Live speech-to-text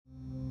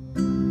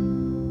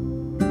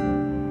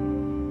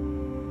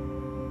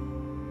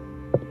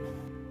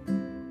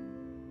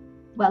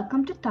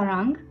Welcome to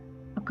Tarang,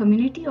 a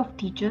community of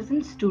teachers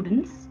and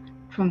students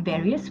from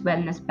various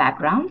wellness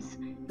backgrounds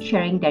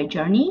sharing their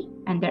journey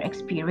and their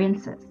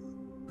experiences.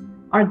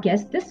 Our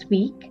guest this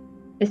week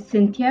is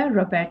Cynthia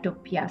Roberto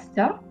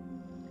Piasta.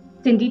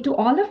 Cindy, to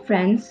all her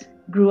friends,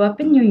 grew up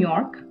in New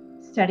York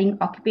studying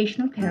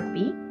occupational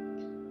therapy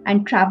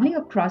and traveling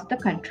across the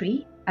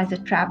country as a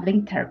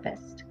traveling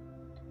therapist.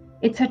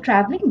 It's her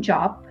traveling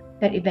job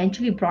that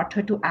eventually brought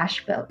her to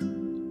Asheville,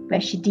 where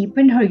she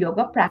deepened her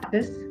yoga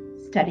practice,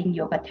 studying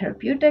yoga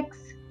therapeutics,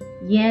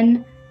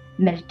 yin,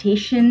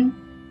 meditation,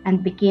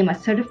 and became a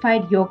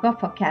certified yoga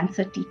for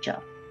cancer teacher.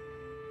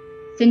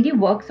 Cindy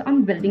works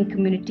on building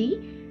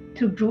community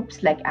through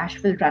groups like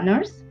Asheville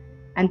Runners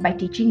and by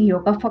teaching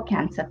yoga for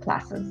cancer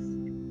classes.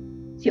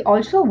 She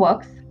also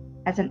works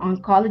as an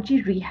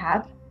oncology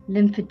rehab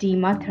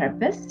lymphedema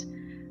therapist,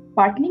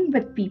 partnering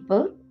with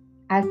people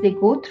as they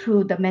go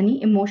through the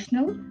many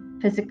emotional,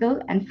 physical,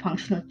 and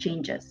functional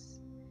changes.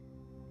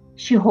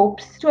 She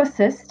hopes to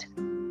assist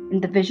in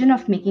the vision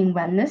of making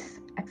wellness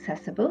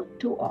accessible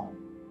to all.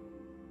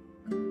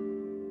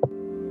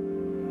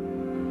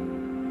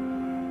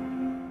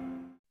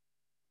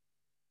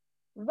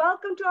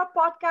 Welcome to our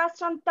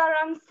podcast on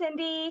Tarang,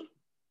 Cindy.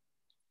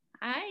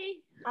 Hi.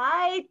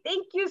 Hi,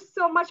 thank you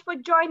so much for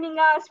joining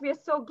us. We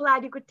are so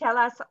glad you could tell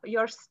us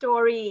your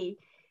story.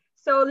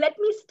 So let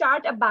me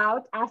start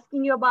about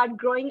asking you about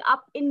growing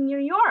up in New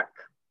York.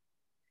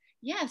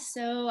 Yeah,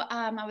 so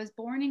I was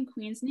born in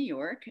Queens, New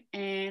York,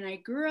 and I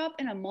grew up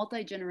in a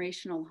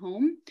multi-generational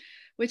home,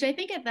 which I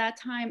think at that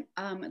time,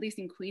 at least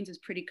in Queens, was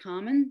pretty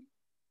common.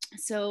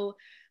 So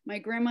my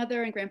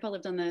grandmother and grandpa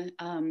lived on the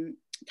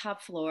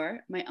top floor.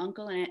 My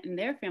uncle and aunt and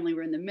their family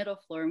were in the middle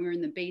floor, and we were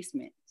in the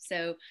basement.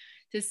 So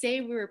to say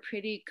we were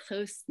pretty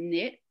close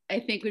knit, I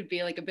think would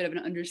be like a bit of an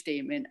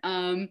understatement.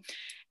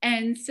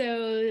 And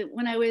so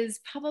when I was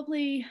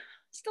probably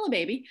still a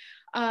baby,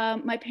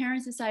 my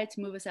parents decided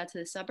to move us out to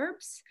the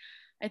suburbs.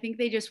 I think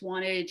they just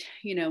wanted,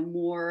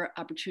 more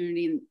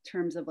opportunity in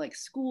terms of like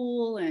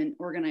school and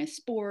organized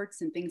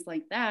sports and things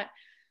like that.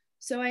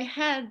 So I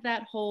had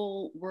that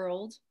whole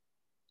world,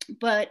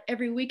 but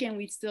every weekend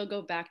we'd still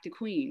go back to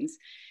Queens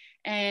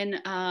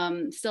and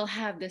still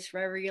have this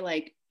very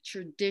like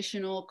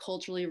traditional,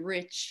 culturally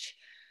rich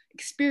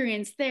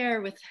experience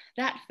there with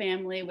that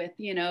family, with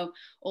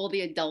all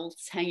the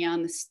adults hanging out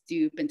on the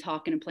stoop and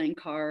talking and playing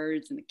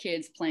cards, and the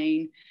kids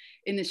playing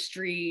in the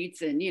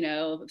streets, and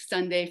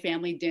Sunday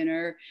family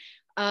dinner.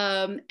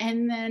 And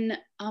then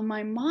on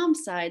my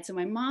mom's side, so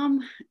my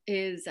mom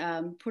is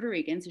Puerto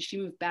Rican, so she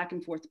moved back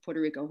and forth to Puerto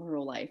Rico her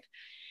whole life,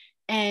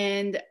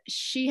 and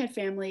she had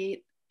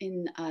family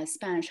in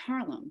Spanish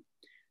Harlem.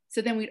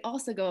 So then we'd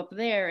also go up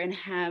there and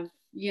have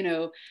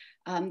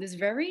this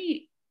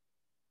very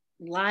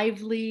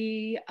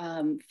lively,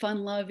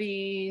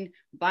 fun-loving,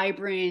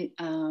 vibrant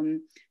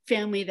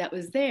family that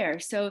was there.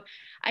 So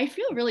I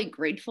feel really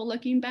grateful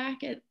looking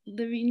back at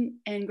living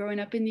and growing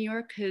up in New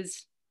York,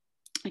 because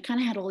I kind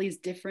of had all these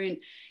different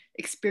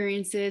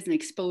experiences and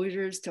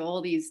exposures to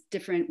all these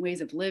different ways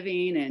of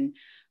living, and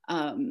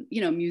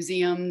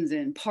museums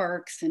and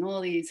parks and all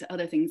these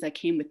other things that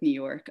came with New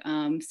York.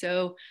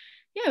 So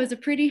yeah, it was a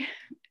pretty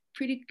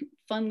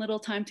fun little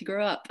time to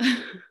grow up.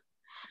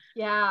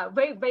 Yeah,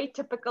 very, very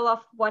typical of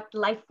what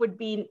life would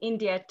be in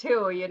India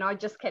too,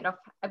 just kind of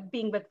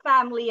being with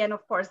family and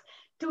of course,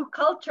 two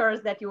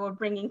cultures that you were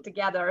bringing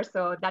together.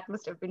 So that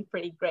must have been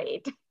pretty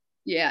great.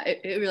 Yeah,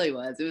 it really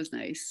was. It was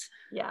nice.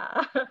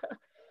 Yeah.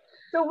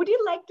 So would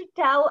you like to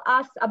tell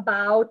us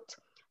about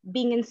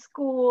being in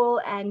school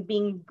and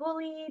being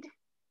bullied?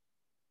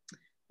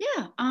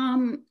 Yeah,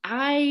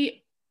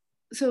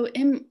 so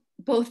in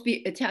both the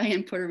Italian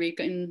and Puerto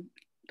Rican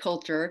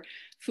culture,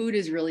 food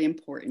is really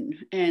important.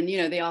 And,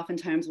 they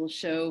oftentimes will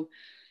show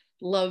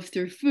love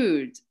through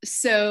food.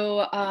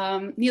 So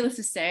needless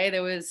to say,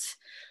 there was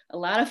a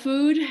lot of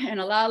food and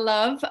a lot of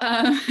love.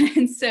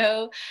 And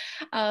so,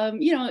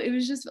 it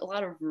was just a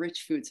lot of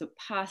rich food. So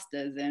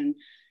pastas and,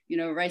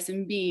 rice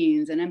and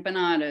beans and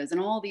empanadas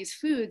and all these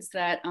foods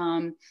that,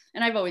 and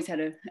I've always had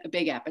a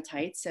big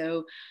appetite.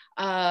 So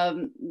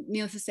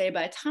needless to say,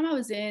 by the time I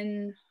was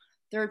in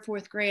third,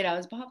 fourth grade, I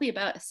was probably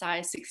about a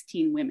size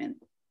 16 women.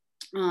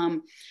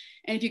 And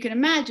if you can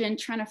imagine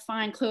trying to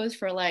find clothes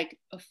for like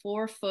a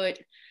 4-foot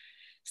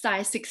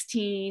size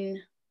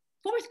 16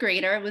 fourth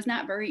grader, it was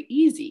not very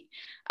easy.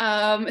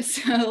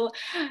 So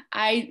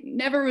I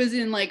never was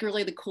in like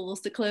really the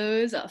coolest of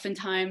clothes.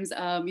 Oftentimes,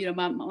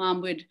 my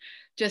mom would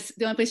just,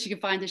 the only place she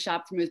could find to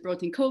shop for me was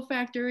Burlington Coat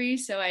Factory.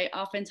 So I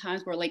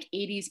oftentimes wore like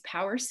 80s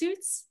power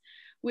suits,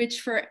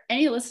 which for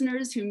any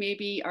listeners who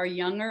maybe are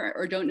younger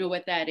or don't know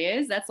what that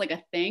is, that's like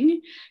a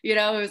thing. It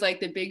was like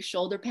the big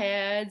shoulder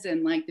pads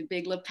and like the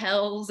big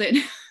lapels. And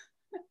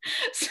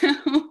so,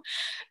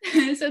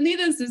 so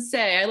needless to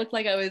say, I looked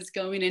like I was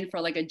going in for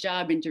like a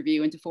job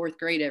interview into fourth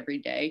grade every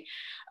day.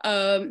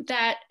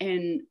 That,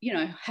 and,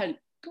 I had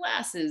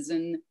glasses,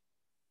 and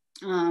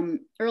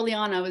early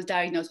on I was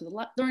diagnosed with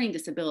a learning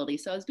disability.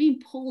 So I was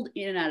being pulled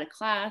in and out of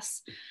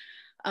class.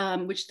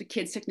 which the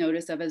kids took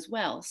notice of as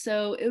well.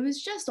 So it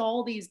was just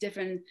all these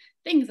different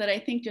things that I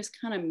think just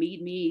kind of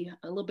made me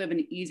a little bit of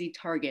an easy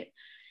target.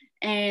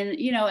 And,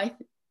 I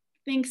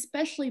think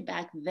especially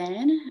back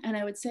then, and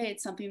I would say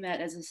it's something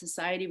that as a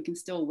society we can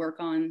still work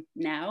on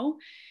now,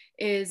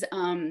 is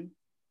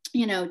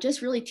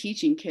just really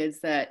teaching kids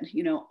that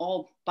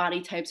all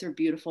body types are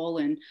beautiful,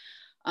 and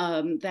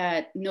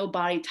that no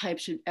body type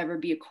should ever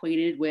be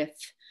equated with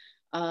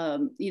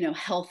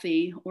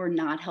healthy or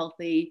not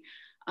healthy.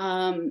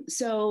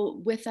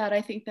 So with that,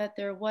 I think that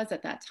there was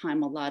at that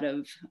time a lot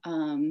of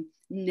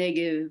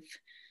negative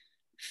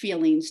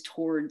feelings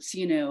towards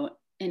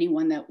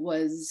anyone that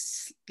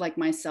was like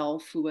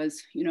myself, who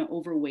was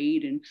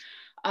overweight. And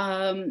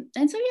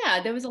so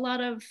yeah, there was a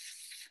lot of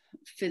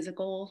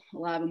physical, a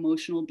lot of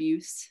emotional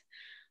abuse,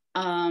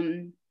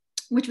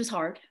 which was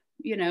hard,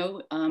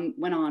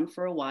 went on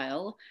for a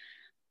while.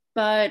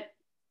 But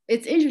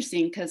it's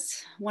interesting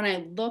because when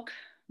I look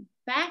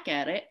back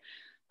at it,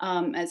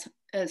 as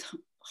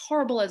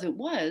horrible as it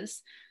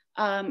was,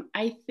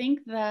 I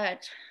think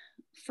that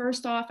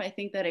first off, I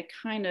think that it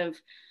kind of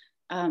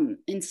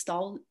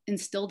instilled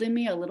in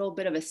me a little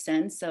bit of a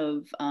sense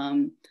of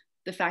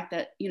the fact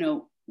that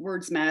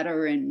words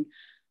matter, and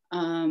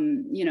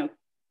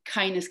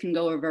kindness can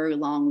go a very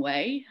long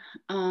way.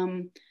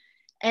 And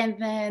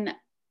then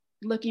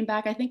looking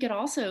back, I think it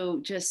also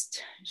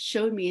just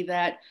showed me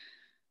that,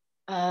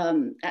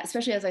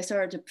 especially as I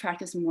started to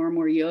practice more and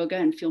more yoga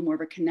and feel more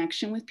of a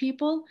connection with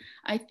people,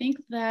 I think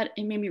that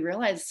it made me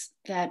realize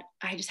that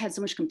I just had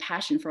so much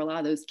compassion for a lot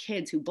of those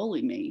kids who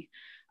bullied me.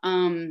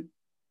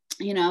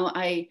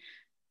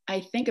 I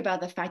think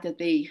about the fact that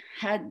they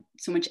had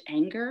so much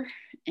anger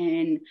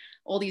and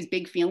all these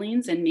big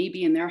feelings, and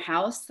maybe in their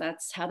house,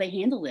 that's how they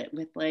handled it,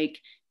 with like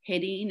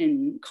hitting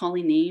and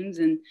calling names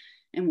and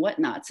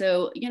whatnot.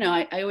 So,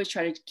 I always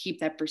try to keep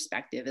that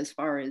perspective as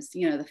far as,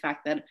 the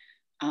fact that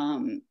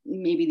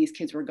maybe these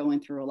kids were going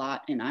through a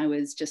lot, and I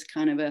was just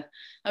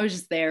I was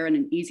just there and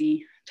an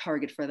easy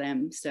target for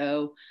them.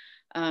 So,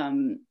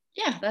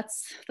 yeah,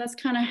 that's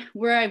kind of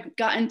where I've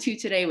gotten to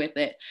today with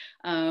it,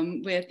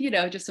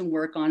 with, just some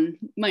work on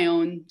my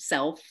own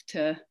self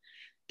to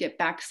get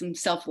back some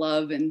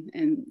self-love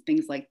and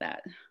things like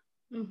that.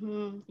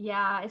 Mm-hmm.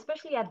 Yeah,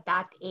 especially at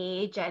that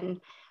age, and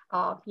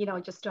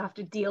just to have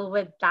to deal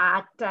with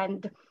that,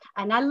 and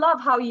I love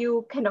how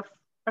you kind of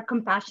are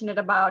compassionate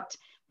about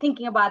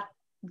thinking about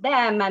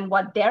them and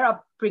what their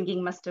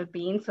upbringing must have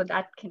been. So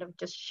that kind of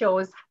just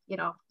shows,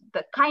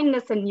 the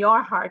kindness in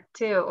your heart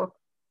too.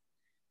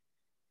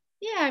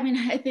 Yeah, I mean,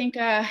 I think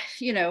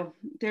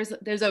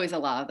there's always a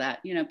lot of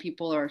that.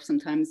 People are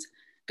sometimes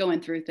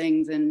going through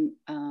things, and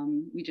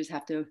we just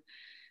have to,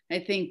 I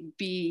think,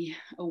 be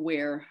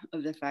aware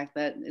of the fact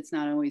that it's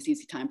not always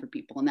easy time for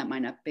people, and that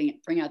might not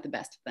bring out the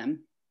best of them.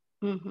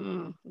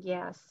 Mm-hmm.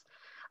 Yes.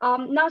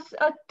 Now,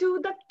 to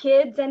the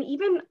kids and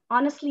even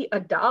honestly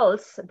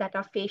adults that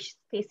are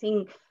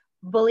facing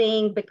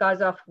bullying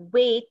because of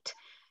weight,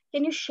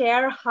 can you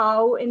share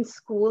how in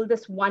school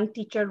this one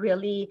teacher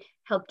really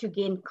helped you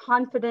gain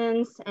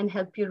confidence and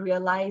help you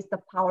realize the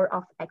power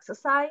of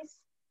exercise?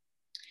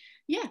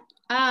 Yeah.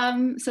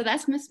 So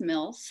that's Miss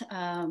Mills.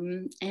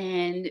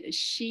 And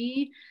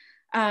she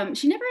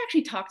never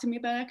actually talked to me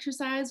about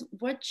exercise.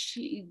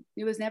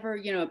 It was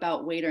never,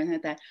 about weight or anything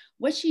like that.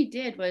 What she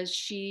did was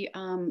she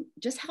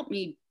just helped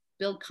me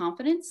build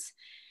confidence.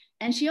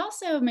 And she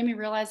also made me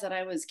realize that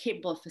I was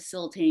capable of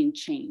facilitating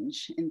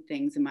change in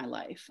things in my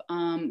life.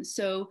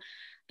 So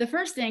the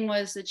first thing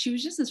was that she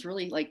was just this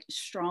really like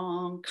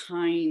strong,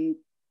 kind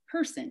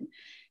person.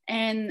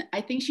 And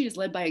I think she was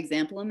led by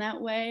example in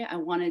that way. I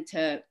wanted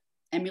to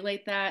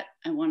emulate that.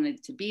 I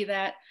wanted to be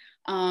that.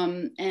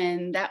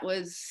 And that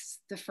was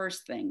the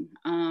first thing.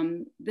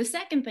 The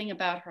second thing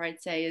about her,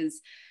 I'd say,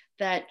 is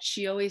that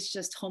she always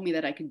just told me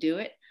that I could do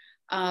it.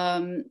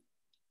 I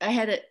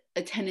had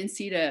a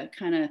tendency to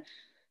kind of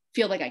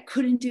feel like I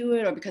couldn't do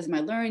it, or because of my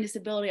learning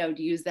disability, I would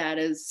use that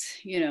as,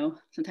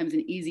 sometimes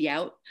an easy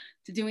out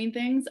to doing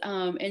things.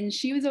 And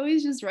she was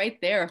always just right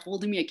there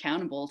holding me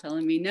accountable,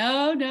 telling me,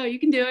 no, you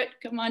can do it.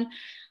 Come on.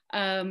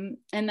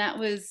 And that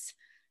was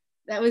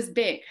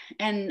big.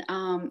 And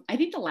I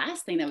think the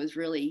last thing that was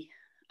really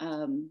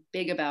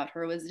big about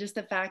her was just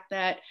the fact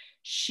that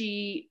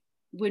she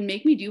would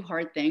make me do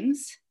hard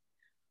things.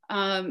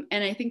 And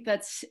I think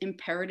that's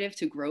imperative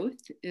to growth,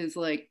 is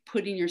like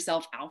putting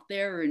yourself out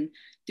there and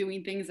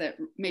doing things that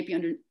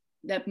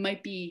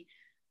might be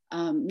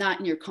not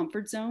in your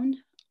comfort zone,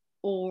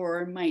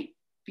 or might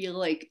feel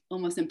like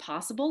almost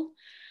impossible.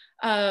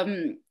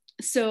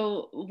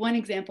 So one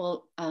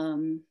example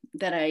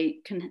that I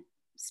can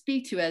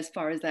speak to as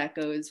far as that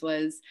goes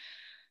was,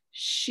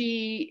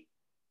 she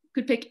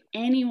could pick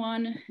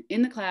anyone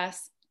in the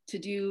class to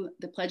do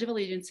the Pledge of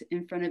Allegiance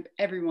in front of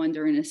everyone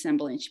during an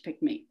assembly, and she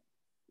picked me.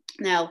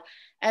 Now,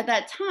 at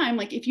that time,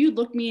 like if you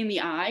looked me in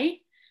the eye,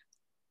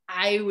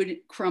 I would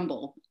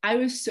crumble. I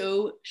was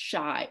so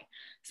shy.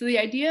 So the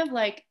idea of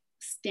like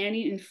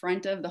standing in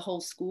front of the whole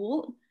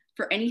school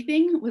for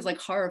anything was like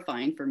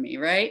horrifying for me,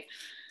 right?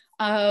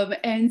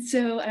 And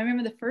so I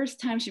remember the first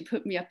time she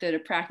put me up there to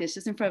practice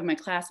just in front of my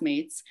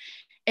classmates.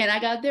 And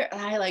I got there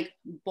and I like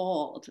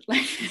bawled.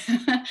 Like,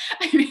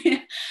 I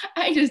mean,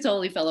 I just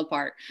totally fell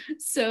apart.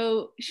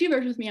 So she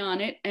worked with me on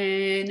it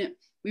and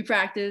we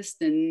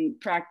practiced and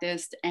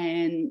practiced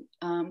and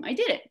I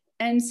did it.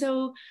 And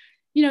so,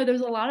 you know,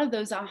 there's a lot of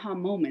those aha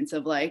moments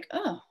of like,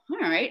 oh, all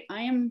right,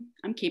 I'm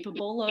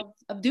capable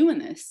of doing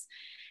this.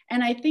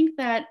 And I think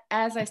that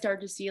as I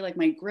started to see like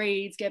my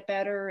grades get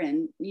better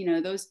and, you know,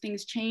 those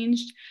things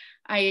changed,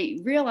 I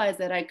realized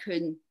that I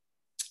could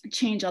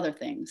change other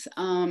things.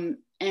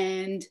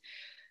 And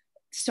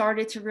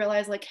started to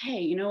realize like, hey,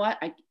 you know what?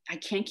 I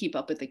can't keep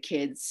up with the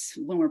kids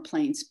when we're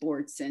playing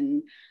sports.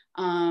 And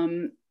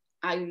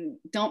I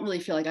don't really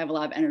feel like I have a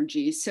lot of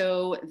energy.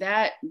 So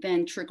that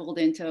then trickled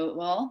into,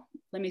 well,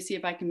 let me see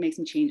if I can make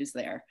some changes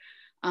there.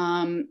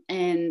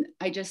 And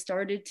I just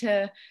started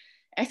to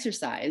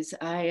exercise.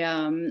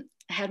 I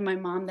had my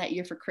mom that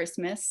year for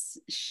Christmas.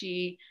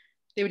 They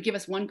would give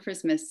us one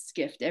Christmas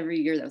gift every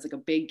year. That was like a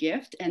big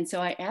gift. And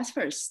so I asked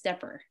for a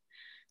stepper.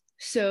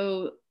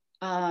 So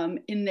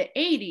in the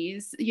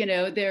 80s, you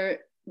know,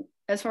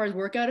 as far as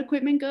workout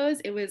equipment goes,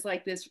 it was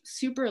like this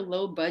super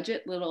low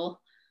budget little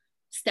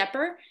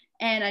stepper.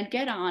 And I'd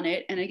get on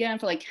it and again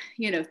for like,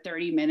 you know,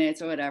 30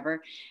 minutes or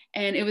whatever.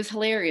 And it was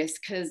hilarious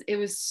because it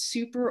was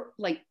super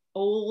like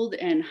old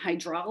and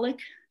hydraulic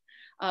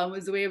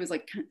was the way it was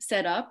like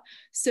set up.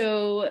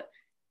 So,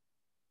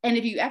 and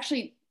if you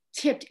actually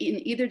tipped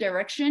in either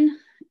direction,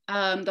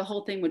 the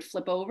whole thing would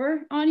flip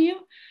over on you.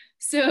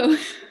 So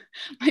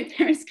my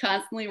parents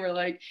constantly were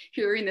like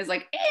hearing this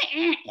like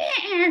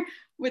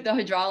with the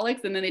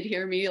hydraulics, and then they'd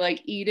hear me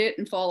like eat it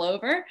and fall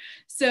over.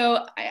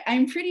 So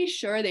I'm pretty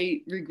sure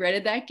they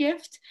regretted that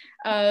gift.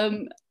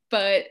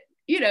 But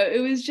you know, it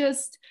was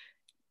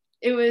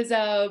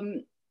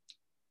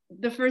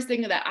the first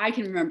thing that I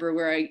can remember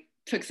where I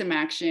took some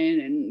action.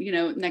 And you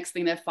know, next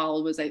thing that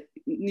followed was I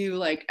knew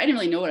like I didn't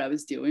really know what I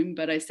was doing,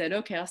 but I said,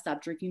 okay, I'll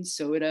stop drinking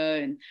soda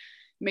and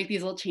make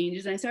these little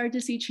changes. And I started to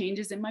see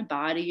changes in my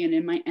body and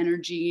in my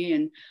energy.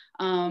 And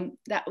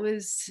that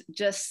was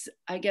just,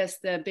 I guess,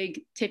 the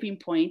big tipping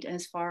point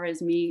as far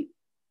as me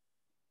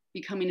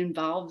becoming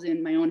involved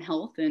in my own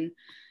health and,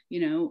 you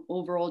know,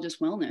 overall just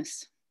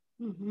wellness.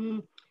 Mm-hmm.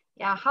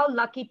 Yeah, how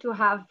lucky to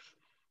have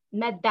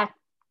met that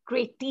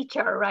great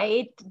teacher,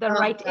 right? The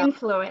right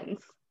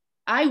influence.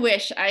 I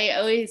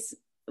always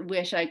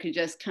wish I could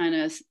just kind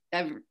of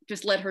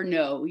just let her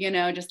know, you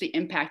know, just the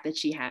impact that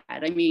she had.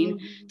 I mean,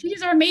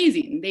 teachers are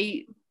amazing.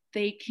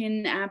 They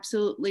can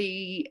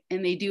absolutely,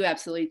 and they do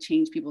absolutely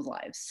change people's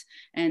lives.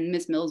 And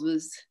Miss Mills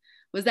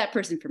was that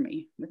person for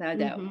me, without a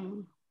doubt.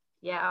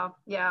 Yeah.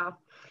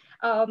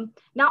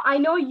 Now I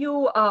know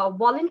you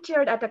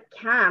volunteered at a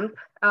camp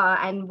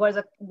and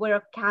were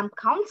a camp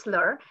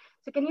counselor.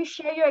 So can you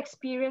share your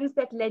experience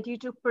that led you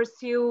to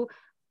pursue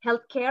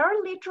healthcare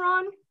later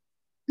on?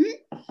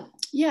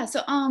 Yeah,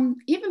 so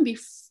even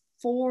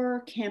before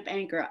Camp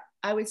Anchor,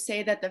 I would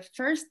say that the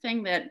first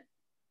thing that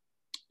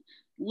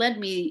led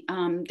me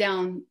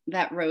down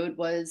that road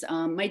was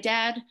my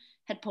dad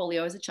had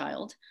polio as a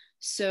child.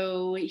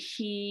 So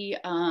he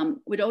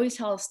would always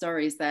tell us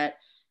stories that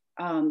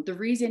the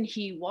reason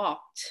he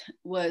walked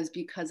was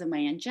because of my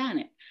Aunt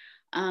Janet.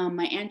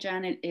 My Aunt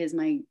Janet is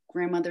my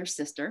grandmother's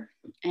sister,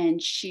 and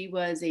she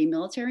was a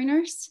military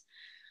nurse.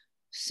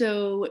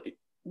 So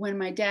when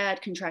my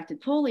dad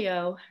contracted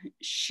polio,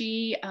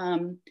 she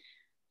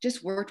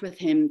just worked with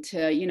him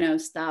to, you know,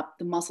 stop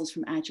the muscles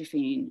from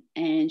atrophying.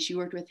 And she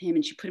worked with him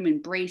and she put him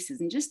in braces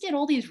and just did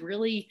all these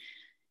really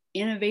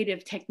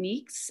innovative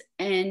techniques.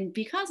 And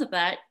because of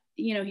that,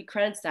 you know, he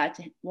credits that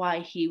to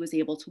why he was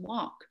able to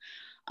walk.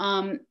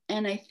 And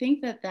I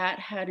think that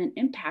had an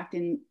impact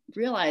in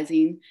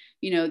realizing,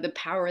 you know, the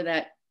power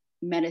that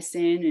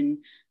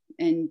medicine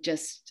and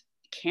just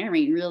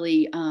caring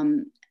really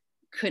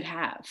could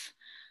have.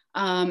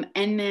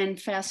 And then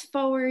fast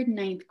forward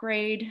 9th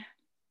grade,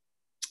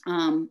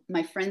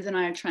 my friends and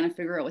I are trying to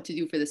figure out what to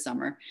do for the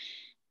summer.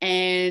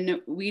 And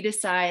we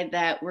decide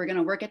that we're going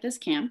to work at this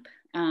camp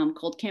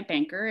called Camp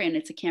Anchor, and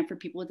it's a camp for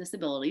people with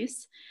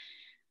disabilities.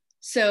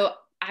 So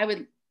I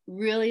would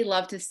really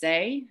love to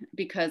say,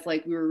 because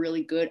like we were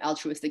really good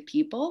altruistic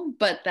people,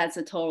 but that's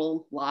a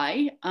total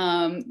lie.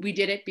 We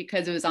did it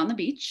because it was on the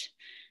beach,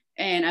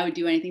 and I would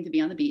do anything to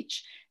be on the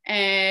beach.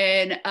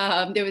 And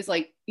there was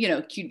like, you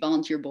know, cute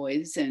volunteer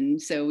boys.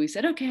 And so we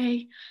said,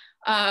 okay.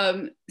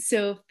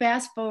 So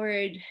fast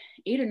forward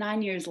 8 or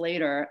 9 years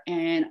later,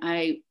 and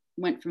I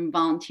went from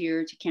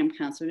volunteer to camp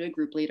counselor to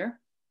group leader.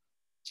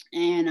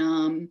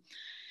 And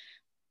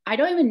I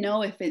don't even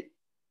know if it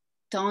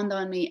dawned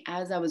on me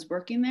as I was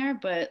working there,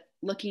 but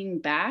looking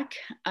back,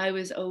 I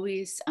was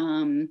always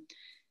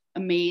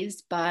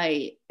amazed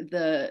by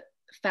the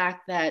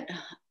fact that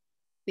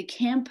the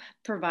camp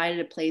provided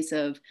a place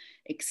of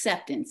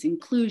acceptance,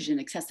 inclusion,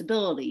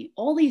 accessibility,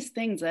 all these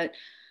things that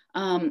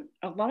a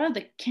lot of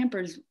the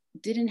campers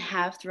didn't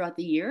have throughout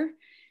the year.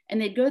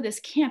 And they'd go to this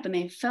camp and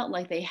they felt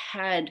like they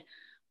had,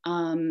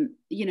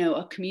 you know,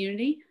 a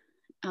community.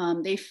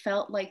 They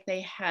felt like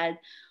they had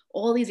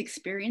all these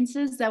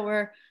experiences that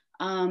were,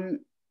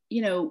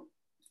 you know,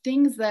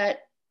 things that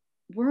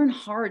weren't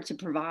hard to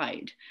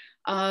provide.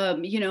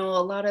 You know,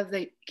 a lot of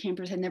the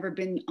campers had never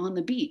been on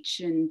the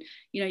beach, and,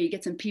 you know, you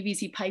get some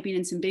PVC piping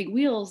and some big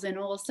wheels, and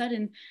all of a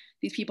sudden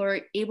these people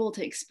are able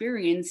to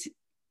experience,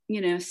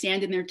 you know,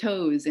 sand in their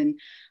toes, and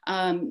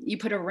you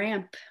put a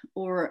ramp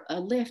or a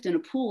lift in a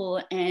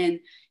pool, and,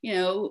 you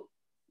know,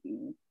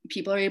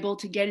 people are able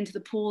to get into the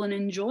pool and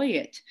enjoy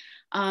it.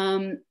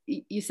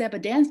 You set up a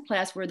dance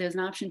class where there's an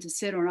option to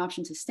sit or an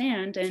option to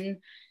stand, and,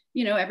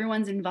 you know,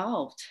 everyone's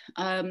involved.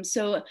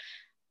 So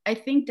I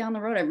think down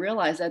the road, I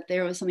realized that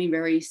there was something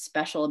very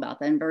special about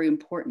that and very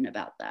important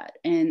about that.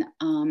 And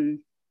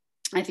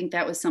I think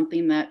that was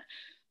something that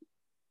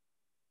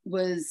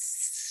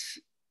was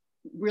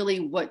really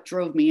what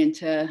drove me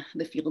into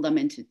the field I'm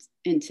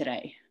in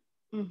today.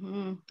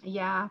 Mm-hmm.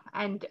 Yeah.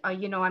 And,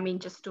 you know, I mean,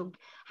 just to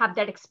have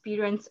that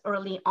experience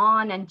early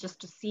on and just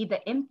to see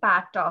the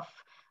impact of,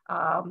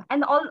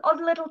 and all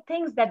the little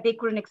things that they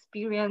couldn't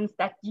experience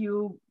that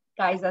you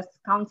guys as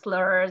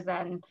counselors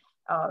and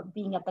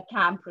being at the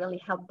camp really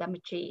helped them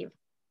achieve.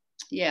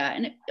 Yeah.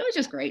 And it was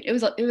just great. It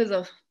was a,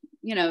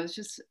 you know, it was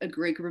just a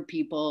great group of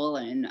people,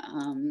 and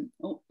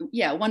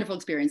yeah, wonderful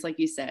experience, like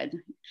you said.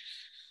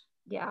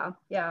 Yeah,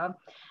 yeah.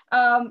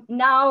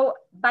 Now,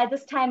 by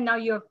this time, now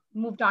you've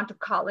moved on to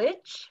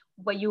college.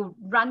 Were you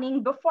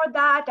running before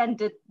that? And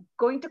did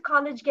going to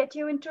college get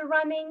you into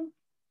running?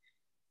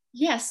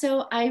 Yeah,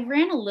 so I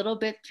ran a little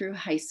bit through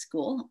high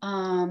school,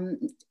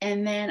 and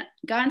then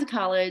got into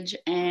college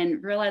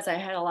and realized I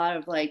had a lot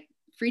of like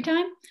free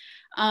time.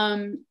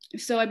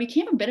 So I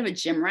became a bit of a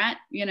gym rat,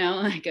 you know,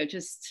 I go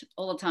just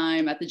all the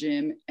time at the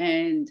gym.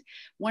 And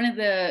one of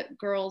the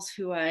girls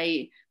who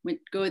I went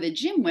go to the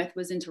gym with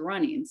was into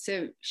running.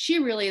 So she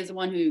really is the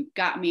one who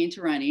got me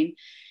into running.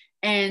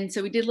 And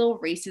so we did little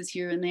races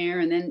here and there.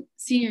 And then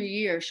senior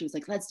year, she was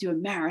like, let's do a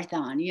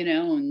marathon, you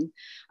know, and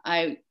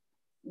I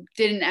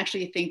didn't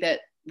actually think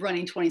that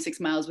running 26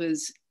 miles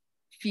was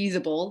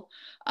feasible.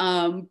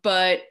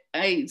 But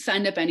I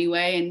signed up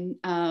anyway,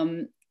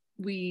 and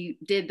we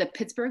did the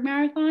Pittsburgh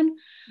Marathon.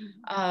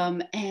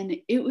 And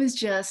it was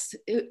just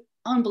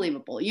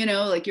unbelievable. You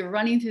know, like you're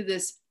running through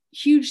this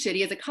huge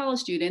city as a college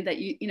student that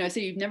you know, a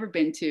city you've never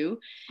been to.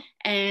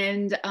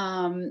 And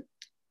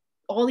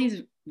all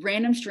these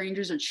random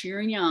strangers are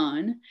cheering you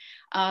on.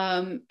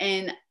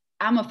 And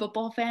I'm a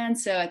football fan,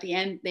 so at the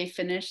end they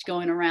finished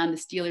going around the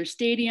Steelers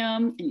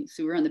stadium, and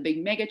so we were on the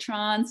big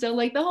Megatron. So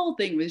like the whole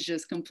thing was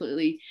just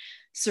completely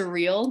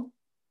surreal,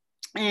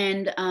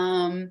 and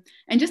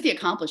just the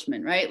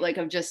accomplishment, right? Like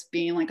of just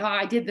being like, oh,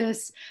 I did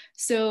this.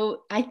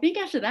 So I think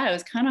after that I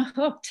was kind of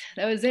hooked.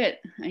 That was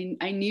it.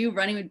 I knew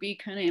running would be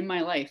kind of in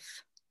my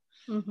life.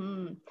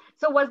 Mm-hmm.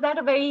 So was that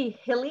a very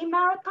hilly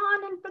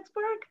marathon in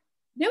Pittsburgh?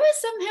 There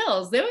was some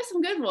hills. There were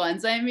some good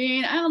ones. I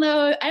mean, I don't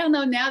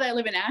know now that I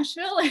live in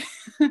Asheville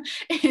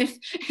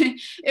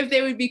if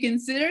they would be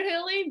considered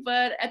hilly,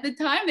 but at the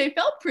time they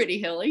felt pretty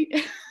hilly.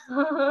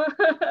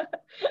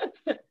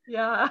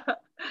 Yeah.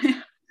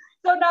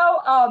 So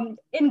now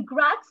in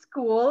grad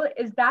school,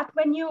 is that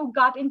when you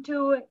got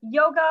into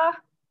yoga?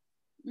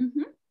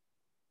 Mm-hmm.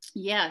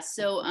 Yeah.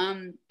 So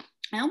I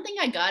don't think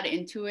I got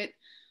into it,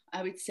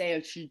 I would say,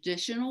 a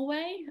traditional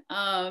way.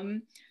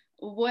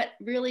 What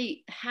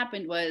really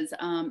happened was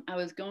I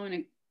was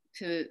going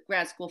to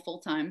grad school full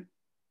time,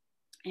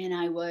 and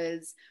I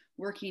was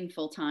working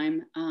full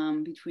time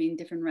between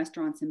different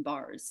restaurants and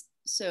bars.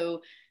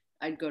 So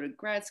I'd go to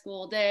grad school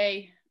all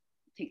day,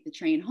 take the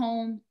train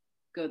home,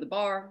 go to the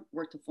bar,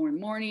 work till 4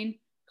 a.m,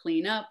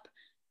 clean up,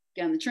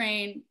 get on the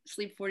train,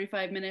 sleep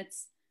 45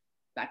 minutes,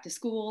 back to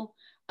school.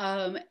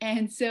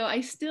 And so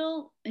I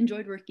still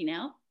enjoyed working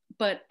out,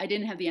 but I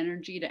didn't have the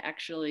energy to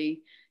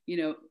actually, you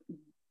know,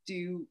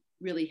 do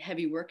really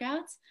heavy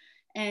workouts.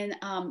 And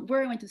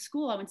where I went to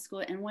school at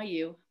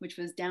NYU, which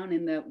was down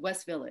in the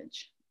West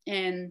Village.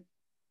 And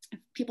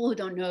people who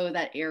don't know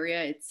that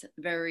area, it's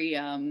very,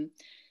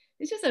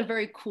 it's just a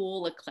very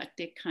cool,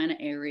 eclectic kind of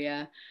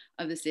area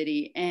of the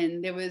city.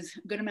 And there was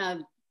a good amount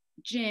of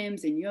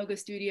gyms and yoga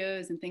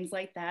studios and things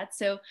like that.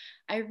 So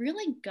I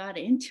really got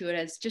into it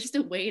as just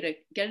a way to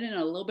get in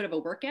a little bit of a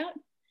workout,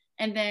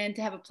 and then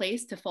to have a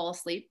place to fall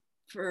asleep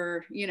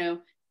for, you know,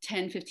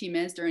 10, 15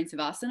 minutes during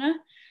Savasana.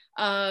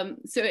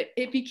 So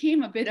it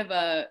became a bit of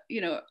a,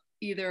 you know,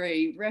 either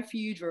a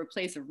refuge or a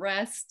place of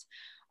rest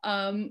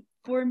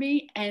for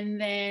me. And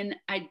then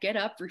I'd get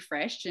up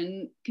refreshed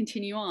and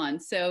continue on.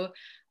 So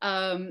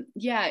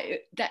yeah,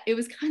 it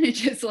was kind of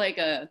just like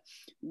a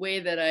way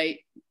that I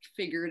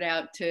figured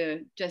out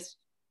to just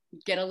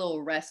get a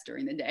little rest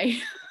during the day.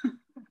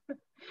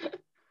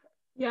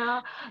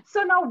 Yeah.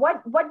 So now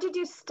what did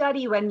you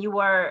study when you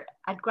were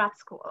at grad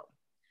school?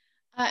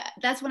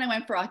 That's when I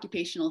went for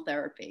occupational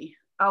therapy.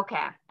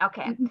 Okay.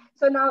 Okay. Mm-hmm.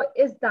 So now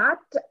is that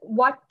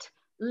what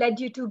led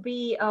you to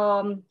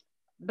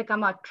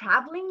become a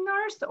traveling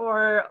nurse,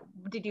 or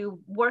did you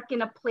work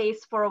in a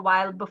place for a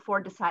while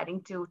before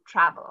deciding to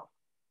travel?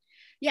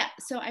 Yeah,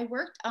 so I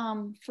worked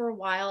for a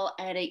while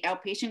at an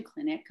outpatient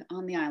clinic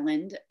on the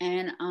island,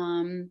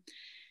 and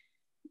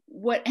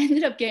what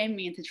ended up getting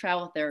me into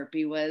travel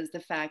therapy was the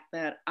fact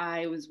that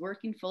I was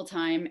working full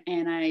time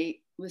and I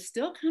was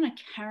still kind of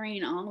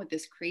carrying on with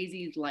this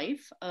crazy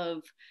life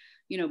of,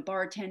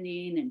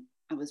 bartending, and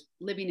I was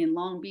living in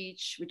Long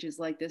Beach, which is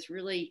like this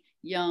really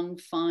young,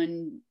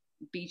 fun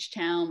beach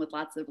town with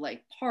lots of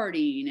like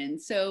partying.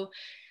 And so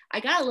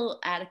I got a little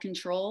out of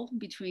control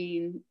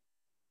between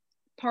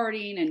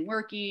partying and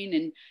working.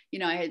 And,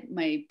 I had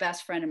my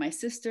best friend and my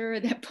sister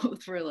that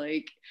both were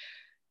like,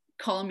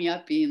 calling me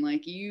up being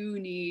like, you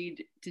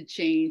need to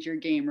change your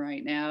game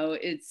right now.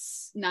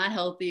 It's not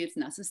healthy. It's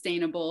not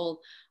sustainable.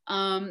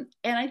 And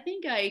I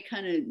think I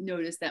kind of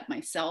noticed that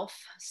myself.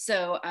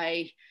 So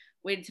I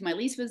waited till my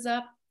lease was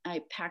up.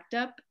 I packed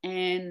up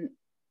and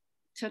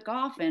took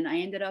off, and I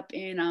ended up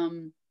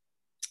in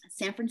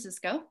San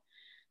Francisco,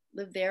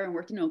 lived there and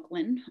worked in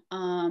Oakland.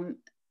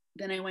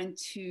 Then I went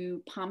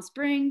to Palm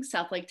Springs,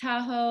 South Lake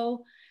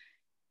Tahoe,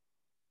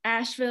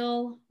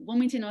 Asheville,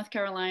 Wilmington, North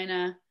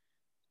Carolina,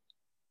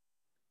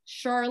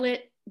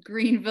 Charlotte,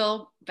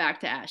 Greenville, back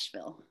to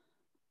Asheville.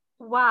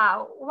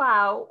 Wow.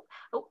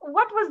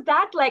 What was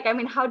that like? I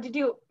mean, how did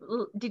you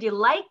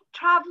like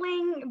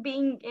traveling,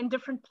 being in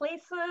different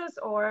places,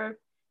 or?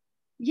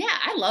 Yeah,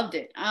 I loved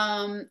it.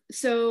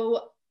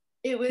 So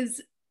it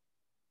was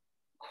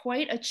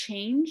quite a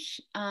change.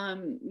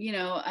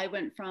 I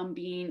went from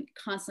being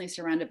constantly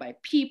surrounded by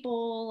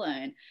people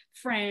and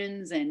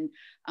friends and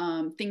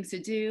things to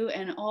do,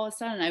 and all of a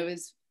sudden I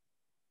was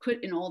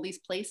put in all these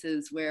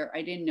places where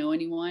I didn't know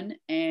anyone.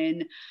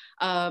 And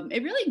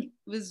it really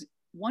was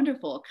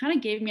wonderful. It kind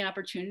of gave me an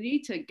opportunity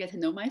to get to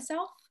know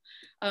myself,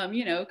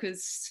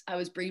 because I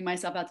was bringing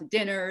myself out to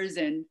dinners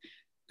and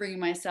bringing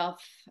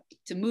myself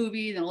to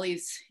movies and all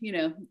these,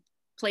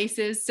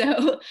 places.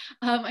 So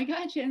I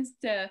got a chance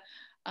to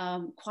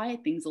quiet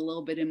things a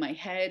little bit in my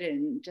head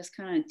and just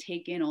kind of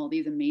take in all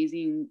these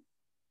amazing,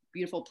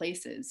 beautiful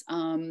places.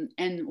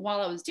 And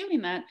while I was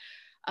doing that,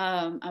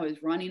 I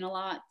was running a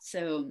lot.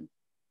 So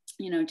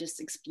just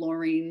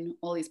exploring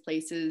all these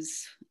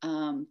places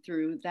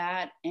through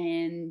that.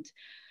 And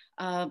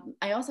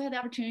I also had the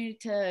opportunity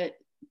to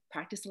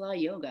practice a lot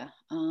of yoga.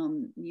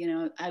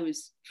 I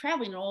was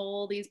traveling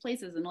all these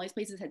places, and all these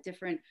places had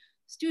different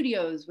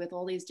studios with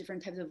all these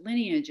different types of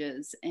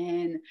lineages.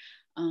 And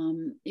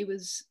it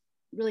was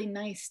really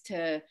nice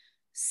to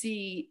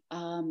see,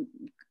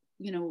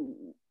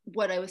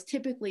 what I was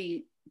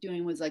typically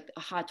doing was like a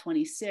hot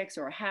 26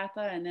 or a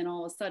hatha. And then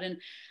all of a sudden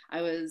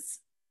I was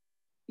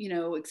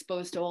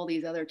exposed to all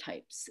these other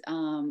types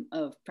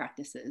of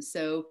practices.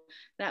 So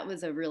that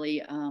was a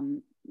really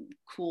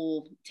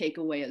cool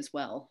takeaway as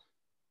well.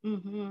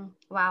 Mm-hmm.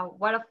 Wow,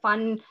 what a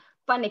fun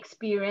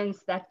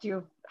experience that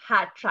you've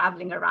had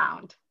traveling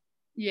around.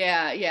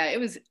 Yeah, it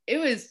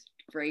was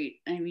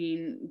great. I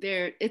mean,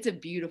 it's a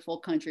beautiful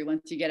country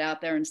once you get out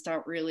there and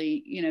start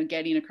really,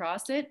 getting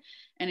across it.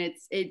 And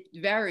it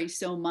varies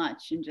so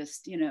much in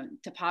just,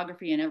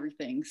 topography and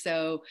everything.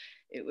 So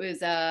it was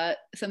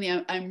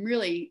something I'm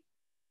really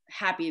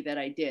happy that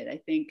I did.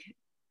 I think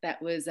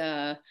that was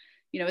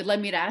it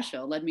led me to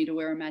Asheville, led me to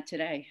where I'm at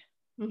today.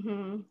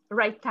 Mm-hmm.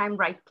 Right time,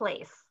 right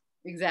place.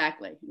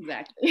 Exactly.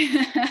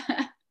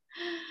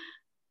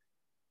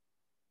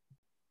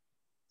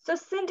 So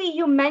Cindy,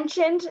 you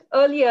mentioned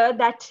earlier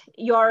that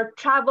your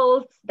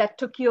travels that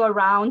took you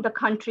around the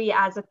country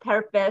as a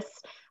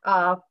therapist,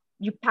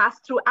 you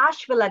passed through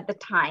Asheville at the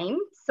time.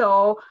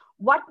 So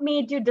what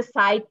made you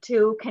decide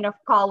to kind of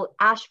call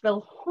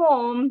Asheville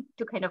home,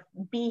 to kind of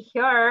be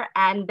here?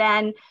 And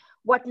then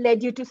what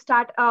led you to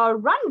start a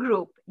run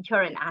group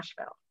here in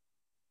Asheville?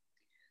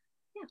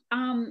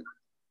 Yeah.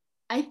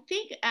 I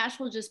think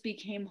Asheville just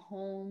became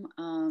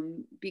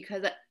home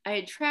because I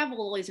had traveled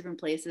all these different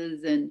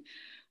places and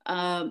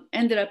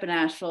ended up in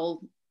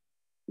Asheville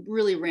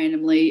really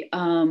randomly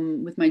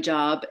with my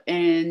job.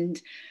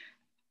 And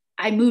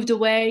I moved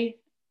away,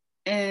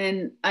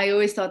 and I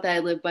always thought that I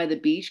lived by the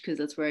beach because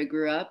that's where I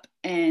grew up.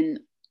 And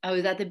I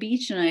was at the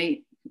beach and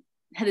I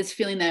had this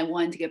feeling that I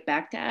wanted to get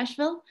back to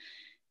Asheville.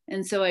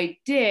 And so I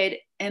did.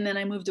 And then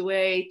I moved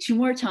away 2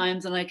 more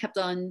times, and I kept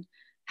on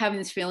having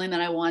this feeling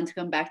that I wanted to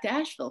come back to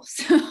Asheville.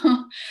 So,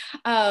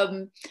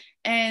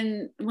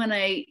 and when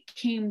I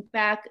came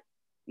back,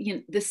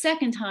 the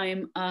second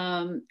time,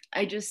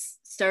 I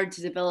just started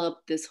to develop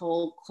this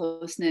whole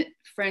close-knit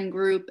friend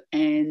group,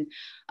 and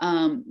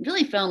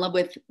really fell in love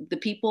with the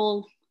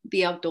people,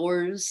 the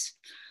outdoors.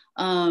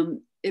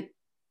 It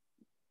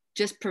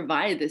just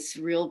provided this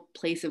real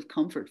place of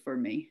comfort for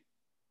me.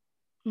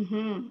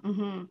 Mm-hmm,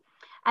 mm-hmm.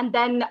 And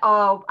then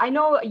I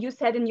know you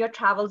said in your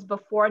travels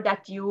before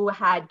that you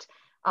had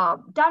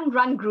done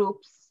run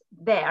groups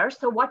there.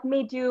 So what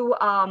made you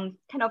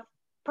kind of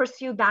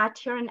pursue that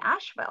here in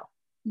Asheville?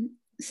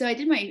 So I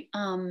did my,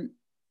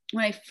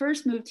 when I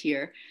first moved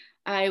here,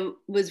 I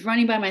was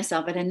running by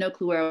myself. I had no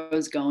clue where I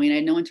was going. I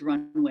had no one to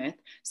run with.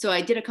 So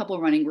I did a couple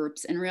of running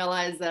groups and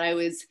realized that I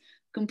was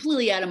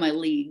completely out of my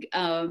league.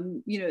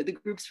 The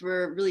groups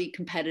were really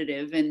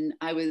competitive and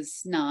I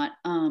was not.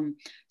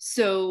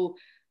 So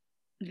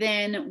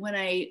then when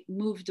I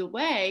moved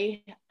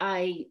away,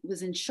 I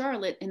was in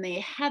Charlotte, and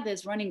they had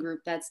this running group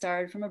that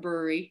started from a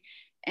brewery,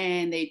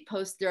 and they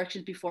post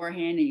directions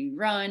beforehand, and you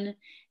run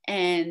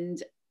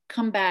and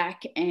come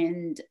back,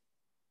 and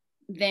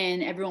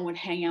then everyone would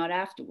hang out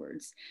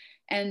afterwards.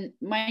 And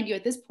mind you,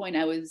 at this point,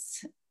 I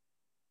was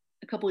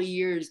a couple of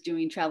years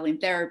doing traveling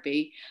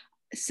therapy.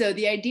 So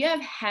the idea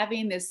of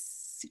having this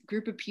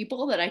group of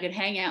people that I could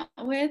hang out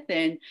with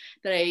and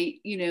that I,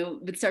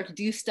 would start to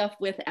do stuff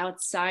with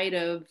outside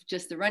of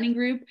just the running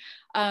group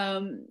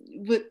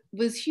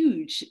was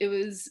huge. It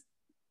was,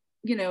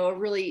 a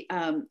really,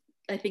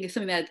 I think it's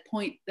something that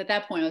at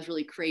that point I was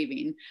really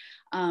craving.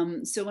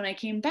 So when I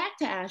came back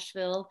to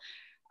Asheville,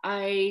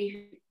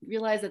 I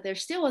realized that there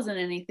still wasn't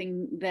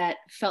anything that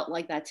felt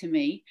like that to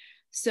me.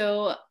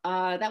 So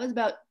that was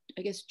about,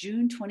 I guess,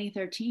 June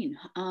 2013.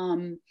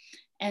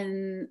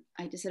 And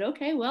I just said,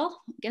 okay, well,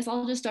 I guess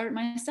I'll just start it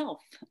myself.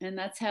 And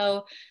that's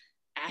how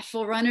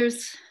Asheville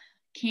Runners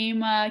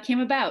came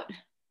about.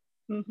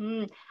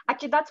 Mm-hmm.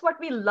 Actually, that's what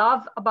we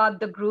love about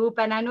the group.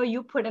 And I know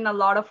you put in a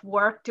lot of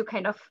work to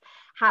kind of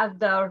have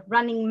the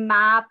running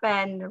map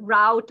and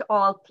route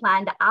all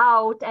planned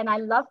out. And I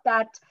love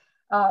that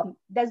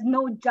there's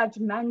no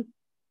judgment.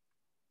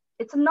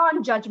 It's a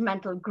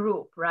non-judgmental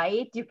group,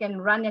 right? You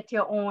can run at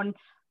your own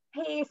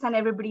pace and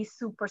everybody's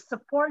super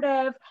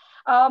supportive.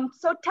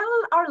 So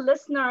tell our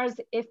listeners,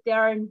 if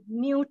they're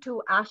new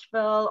to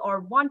Asheville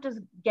or want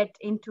to get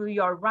into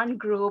your run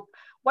group,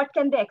 what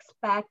can they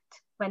expect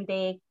when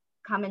they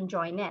come and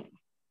join in?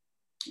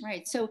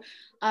 Right. So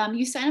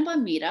you sign up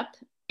on Meetup,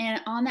 and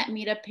on that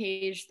Meetup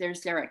page, there's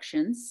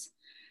directions.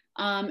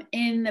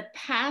 In the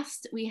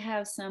past, we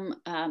have some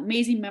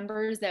amazing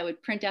members that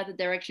would print out the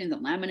directions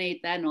and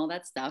laminate that and all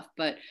that stuff.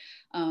 But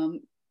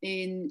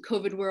in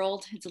COVID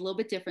world, it's a little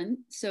bit different.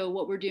 So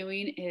what we're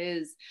doing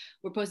is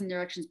we're posting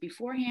directions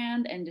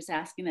beforehand and just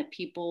asking that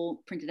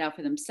people print it out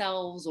for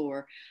themselves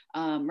or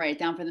write it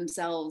down for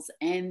themselves.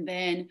 And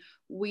then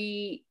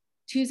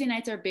Tuesday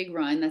night's our big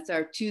run. That's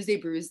our Tuesday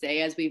Brews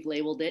Day, as we've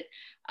labeled it.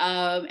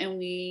 And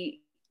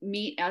we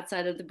meet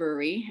outside of the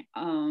brewery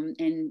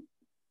and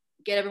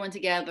get everyone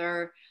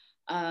together,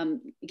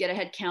 get a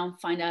head count,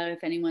 find out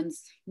if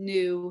anyone's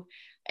new,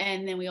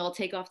 and then we all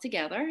take off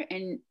together.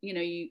 And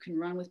you can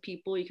run with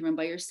people, you can run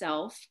by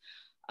yourself.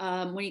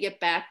 When you get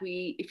back,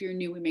 if you're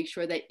new, we make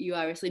sure that you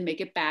obviously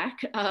make it back.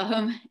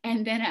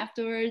 And then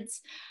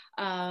afterwards,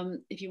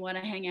 if you want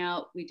to hang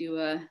out, we do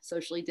a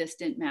socially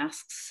distant,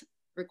 masks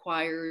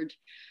required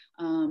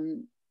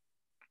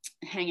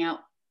hangout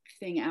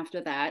thing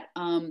after that.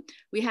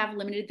 We have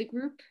limited the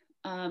group,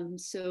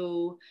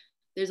 so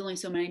there's only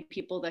so many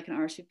people that can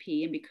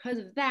RSVP, and because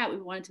of that, we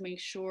wanted to make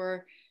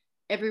sure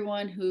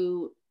everyone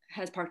who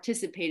has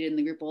participated in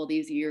the group all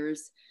these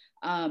years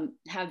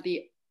have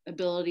the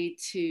ability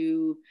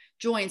to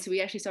join. So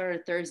we actually started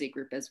a Thursday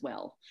group as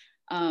well.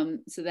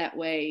 So that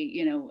way,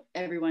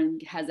 everyone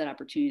has that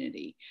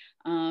opportunity.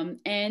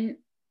 And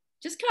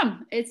just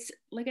come. It's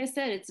like I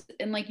said,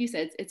 and like you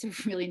said, it's a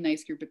really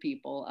nice group of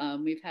people.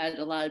 We've had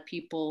a lot of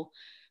people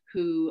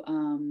who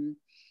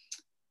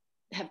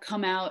have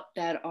come out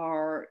that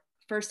are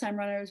first-time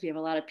runners. We have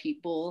a lot of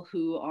people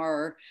who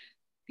are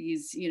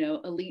these,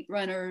 elite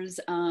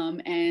runners,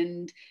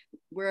 and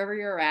wherever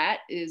you're at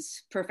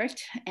is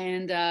perfect.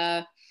 And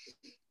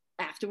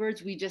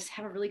afterwards, we just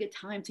have a really good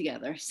time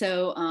together.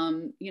 So,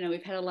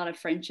 we've had a lot of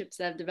friendships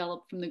that have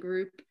developed from the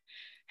group,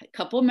 a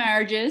couple of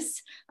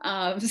marriages.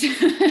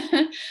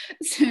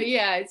 So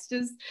yeah,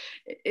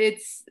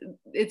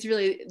 it's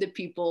really the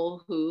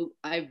people who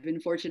I've been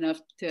fortunate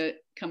enough to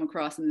come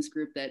across in this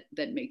group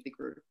that make the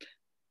group.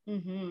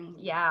 Mm-hmm.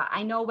 Yeah,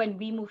 I know when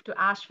we moved to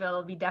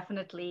Asheville,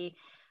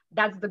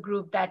 that's the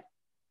group that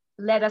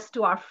led us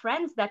to our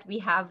friends that we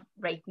have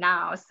right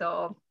now.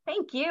 So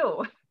thank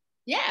you.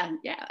 Yeah.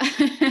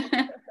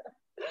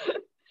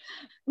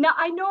 Now,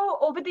 I know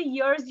over the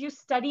years you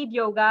studied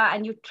yoga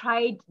and you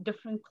tried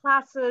different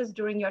classes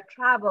during your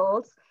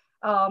travels.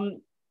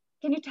 Can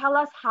you tell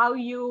us how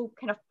you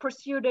kind of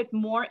pursued it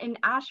more in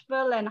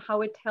Asheville and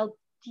how it helped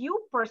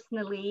you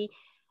personally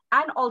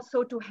and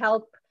also to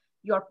help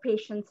your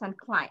patients and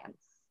clients?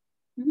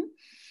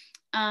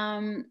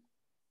 Mm-hmm.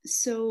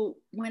 So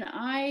when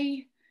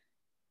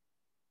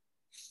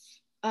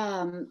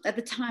at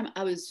the time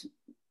I was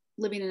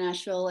living in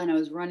Asheville and I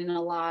was running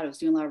a lot, I was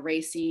doing a lot of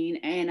racing,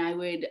 and I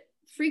would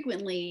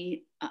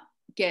frequently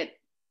get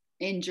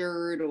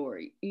injured, or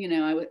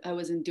I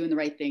wasn't doing the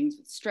right things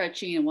with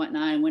stretching and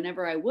whatnot. And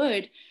whenever I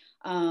would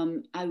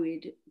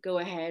go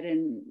ahead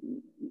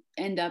and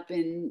end up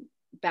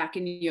back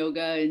in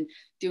yoga and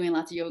doing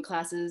lots of yoga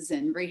classes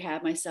and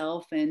rehab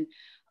myself. And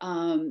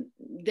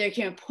there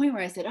came a point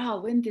where I said, oh,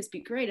 wouldn't this be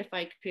great if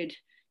I could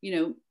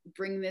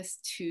bring this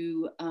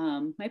to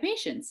my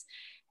patients?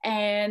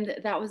 And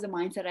that was the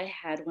mindset I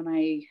had when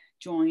I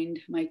joined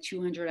my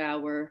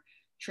 200-hour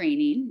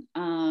training.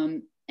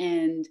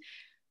 And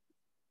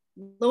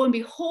lo and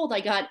behold,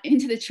 I got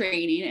into the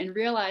training and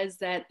realized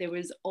that there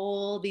was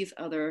all these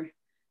other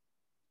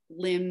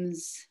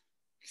limbs,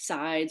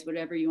 sides,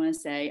 whatever you want to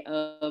say,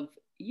 of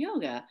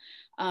yoga,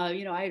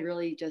 I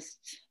really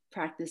just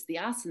practiced the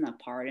asana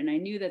part, and I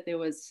knew that there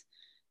was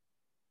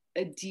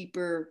a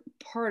deeper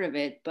part of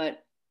it,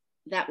 but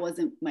that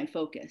wasn't my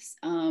focus.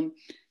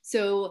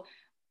 So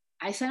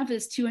I signed up for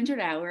this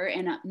 200-hour,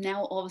 and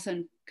now all of a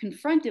sudden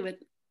confronted with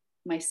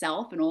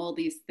myself and all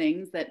these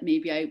things that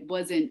maybe I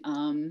wasn't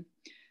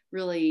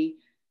really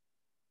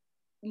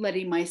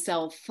letting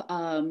myself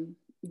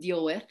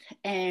deal with.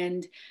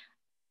 And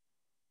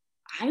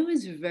I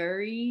was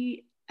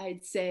very,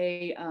 I'd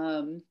say,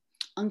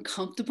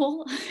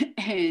 uncomfortable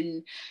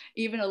and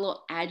even a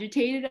little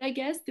agitated, I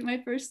guess, through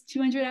my first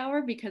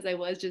 200-hour, because I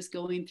was just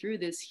going through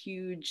this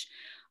huge,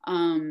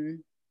 kind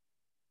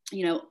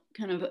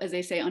of, as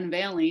they say,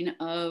 unveiling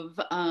of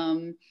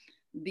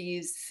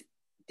these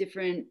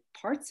different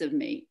parts of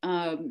me.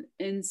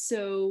 And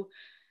so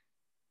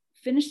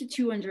finished the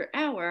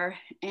 200-hour.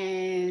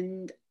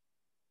 And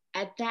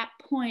at that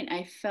point,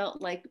 I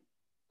felt like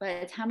by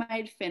the time I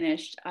had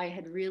finished, I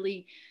had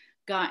really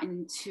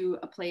gotten to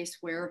a place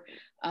where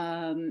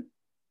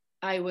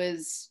I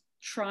was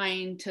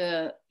trying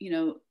to,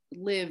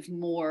 live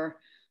more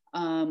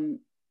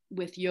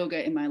with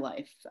yoga in my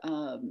life.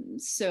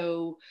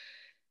 So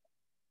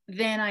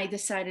then I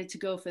decided to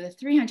go for the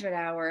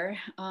 300-hour,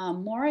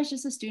 more as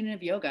just a student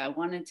of yoga. I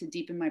wanted to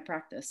deepen my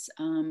practice.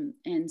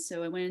 And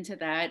so I went into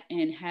that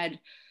and had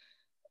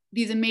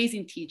these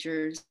amazing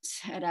teachers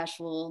at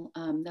Asheville,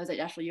 that was at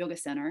Asheville Yoga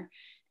Center,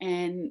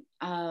 and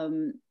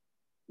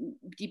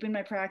deepened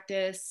my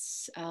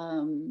practice,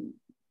 and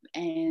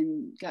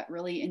got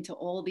really into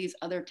all these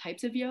other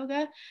types of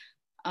yoga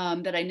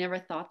that I never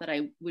thought that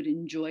I would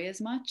enjoy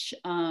as much.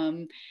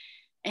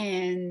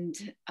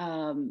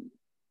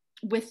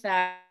 With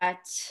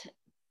that,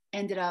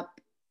 ended up,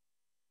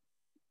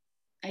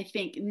 I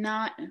think,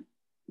 not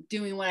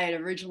doing what I had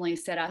originally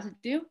set out to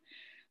do,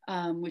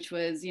 which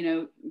was,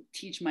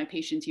 teach my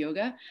patients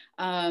yoga.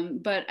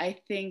 But I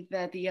think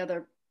that the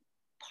other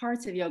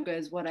parts of yoga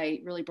is what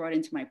I really brought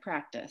into my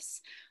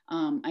practice.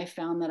 I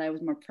found that I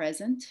was more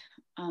present.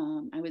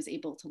 I was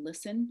able to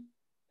listen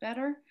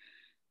better.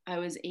 I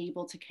was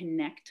able to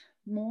connect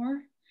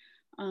more.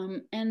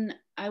 And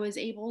I was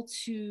able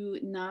to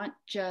not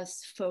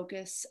just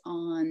focus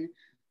on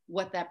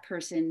what that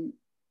person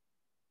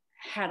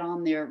had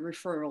on their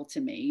referral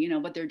to me,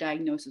 what their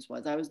diagnosis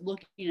was. I was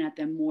looking at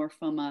them more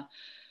from a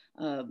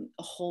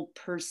whole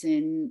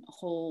person,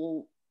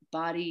 whole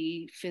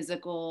body,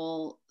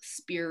 physical,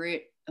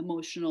 spirit,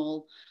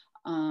 emotional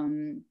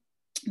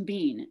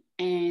being.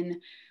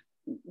 And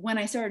when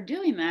I started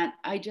doing that,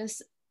 I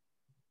just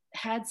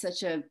had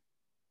such a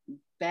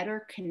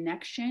better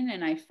connection,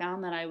 and I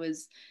found that I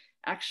was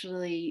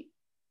actually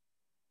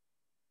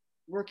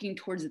working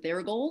towards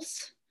their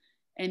goals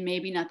and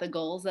maybe not the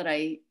goals that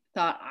I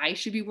thought I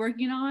should be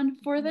working on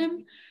for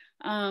them.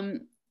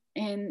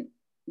 And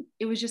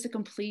it was just a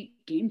complete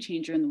game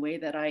changer in the way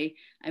that I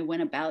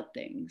went about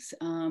things.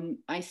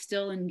 I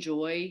still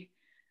enjoy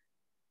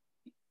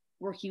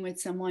working with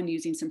someone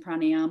using some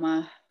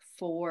pranayama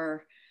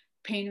for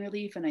pain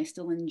relief, and I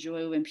still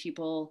enjoy when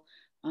people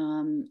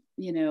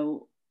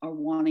are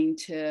wanting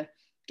to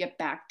get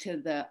back to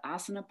the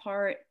asana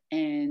part,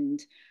 and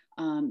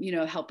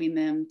helping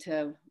them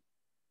to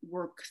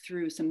work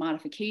through some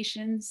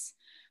modifications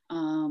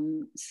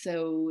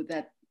so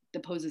that the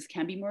poses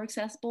can be more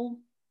accessible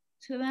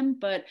to them.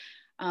 But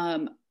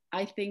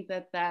I think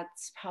that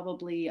that's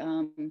probably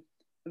a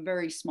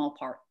very small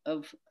part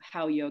of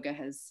how yoga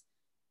has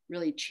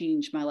really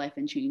changed my life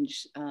and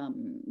changed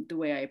the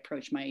way I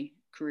approach my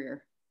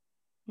career.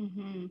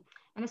 Mm-hmm.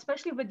 And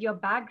especially with your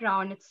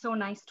background, it's so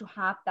nice to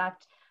have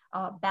that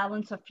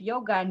balance of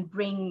yoga and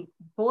bring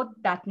both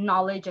that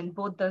knowledge and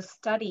both the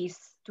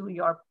studies to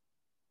your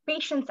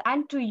patients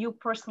and to you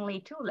personally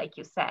too, like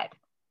you said.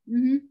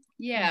 Mm-hmm.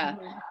 Yeah.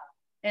 Mm-hmm.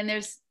 And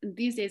there's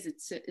these days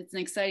it's an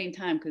exciting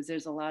time because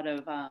there's a lot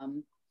of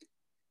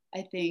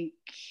I think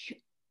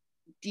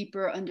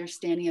deeper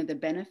understanding of the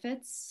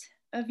benefits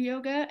of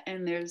yoga,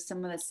 and there's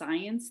some of the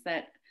science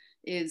that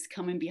is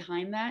coming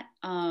behind that.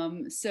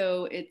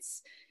 So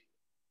it's,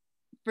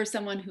 for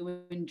someone who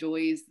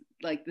enjoys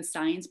like the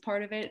science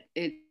part of it,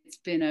 it's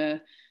been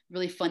a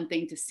really fun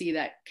thing to see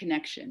that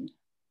connection.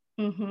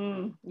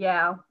 Mm-hmm.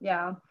 Yeah.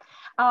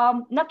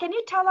 Now, can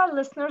you tell our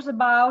listeners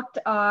about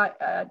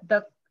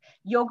the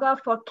yoga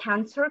for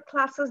cancer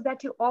classes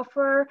that you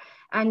offer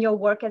and your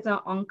work as an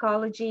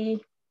oncology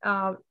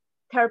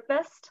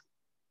therapist?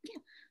 Yeah.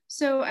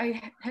 So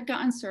I had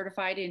gotten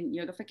certified in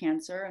yoga for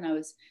cancer, and I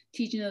was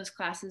teaching those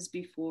classes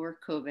before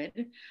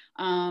COVID.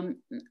 I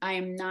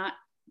am not,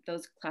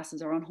 those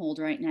classes are on hold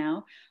right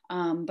now,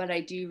 but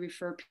I do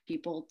refer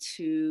people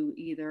to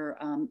either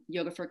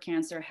Yoga for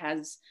Cancer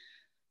has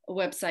a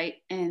website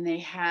and they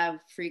have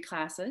free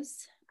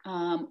classes,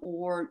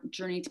 or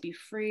Journey to Be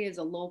Free is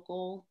a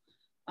local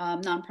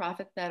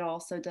nonprofit that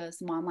also does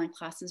some online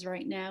classes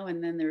right now.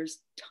 And then there's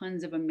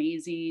tons of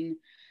amazing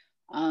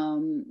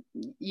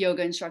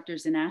yoga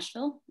instructors in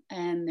Asheville,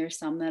 and there's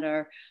some that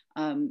are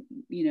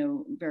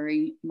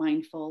very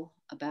mindful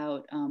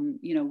about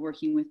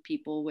working with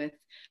people with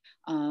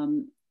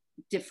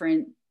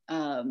different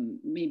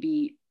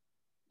maybe,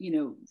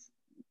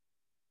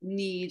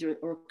 needs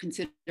or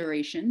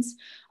considerations.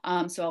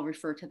 So I'll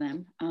refer to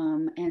them.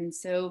 And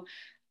so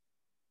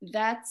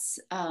that's,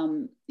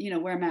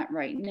 where I'm at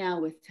right now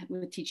with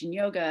teaching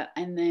yoga.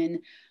 And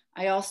then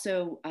I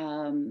also,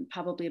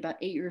 probably about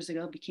 8 years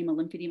ago, became a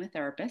lymphedema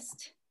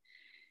therapist,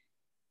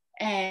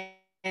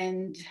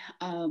 and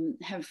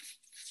have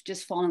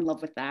just fallen in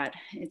love with that.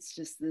 It's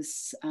just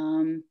this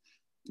kind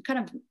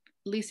of, at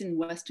least in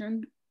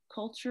Western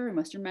culture and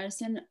Western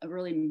medicine, a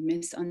really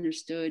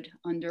misunderstood,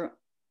 under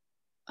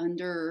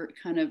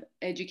kind of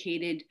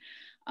educated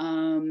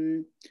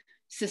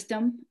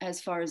system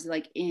as far as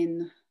like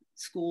in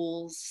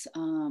schools.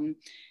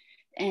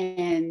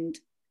 And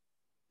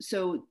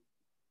so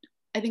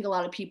I think a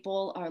lot of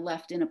people are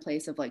left in a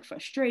place of like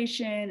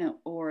frustration,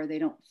 or they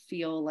don't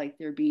feel like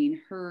they're being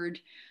heard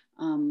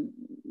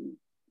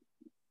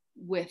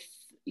with,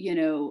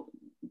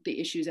 the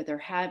issues that they're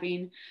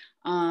having.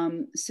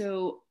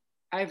 So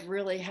I've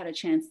really had a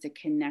chance to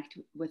connect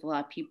with a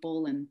lot of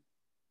people and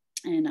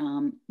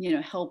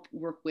help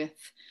work with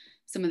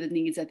some of the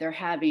needs that they're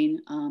having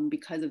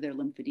because of their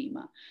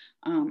lymphedema.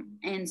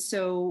 And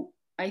so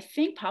I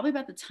think probably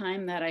about the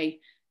time that I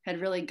had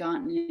really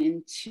gotten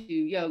into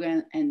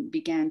yoga and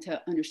began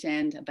to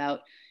understand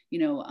about,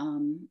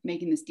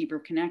 making this deeper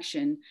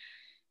connection,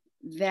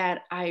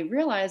 that I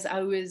realized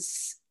I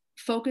was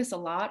focused a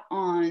lot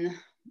on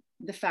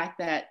the fact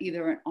that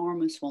either an arm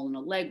was swollen, a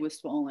leg was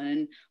swollen,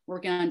 and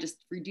working on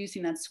just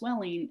reducing that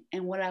swelling.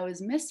 And what I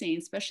was missing,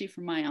 especially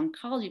for my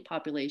oncology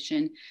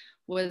population,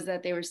 was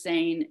that they were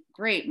saying,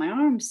 great, my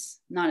arm's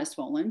not as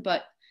swollen,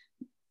 but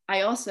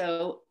I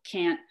also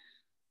can't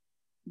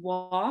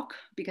walk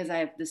because I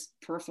have this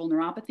peripheral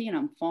neuropathy and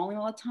I'm falling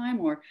all the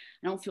time, or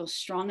I don't feel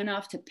strong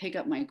enough to pick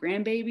up my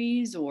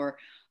grandbabies, or,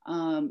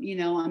 I'm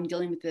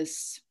dealing with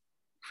this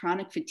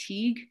chronic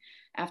fatigue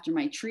after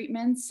my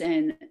treatments,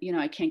 and,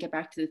 I can't get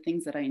back to the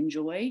things that I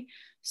enjoy.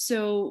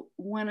 So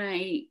when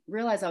I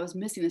realized I was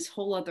missing this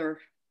whole other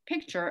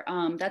picture,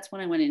 that's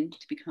when I went in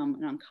to become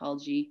an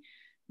oncology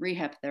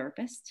rehab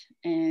therapist.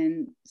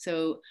 And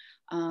so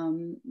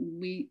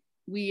we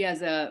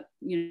as a,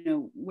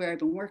 where I've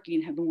been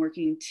working, have been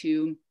working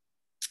to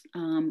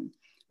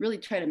really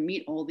try to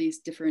meet all these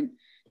different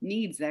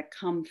needs that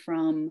come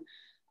from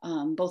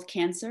both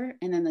cancer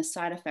and then the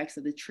side effects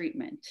of the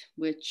treatment,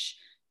 which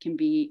can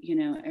be,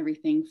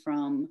 everything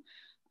from,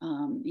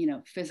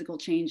 physical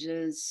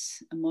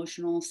changes,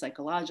 emotional,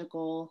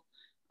 psychological,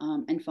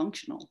 and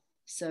functional.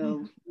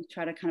 So we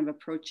try to kind of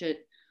approach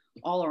it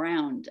all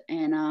around.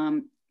 And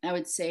I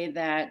would say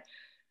that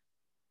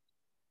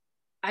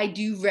I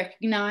do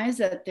recognize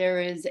that there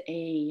is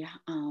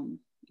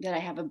that I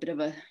have a bit of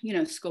a,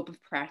 scope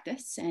of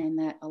practice, and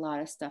that a lot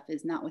of stuff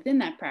is not within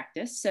that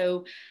practice.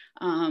 So,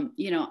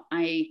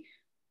 I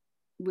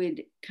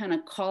would kind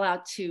of call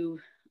out to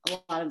a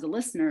lot of the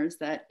listeners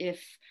that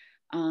if,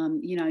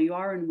 you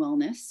are in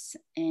wellness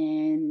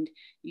and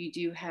you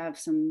do have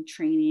some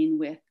training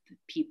with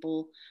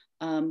people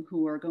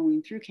who are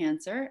going through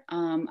cancer,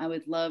 I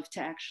would love to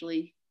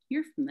actually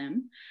hear from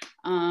them,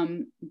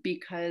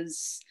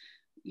 because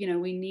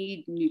we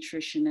need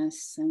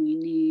nutritionists, and we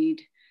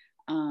need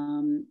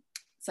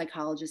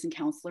psychologists and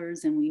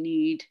counselors, and we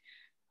need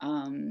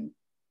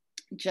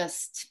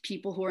just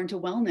people who are into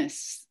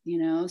wellness,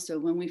 so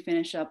when we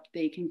finish up,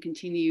 they can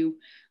continue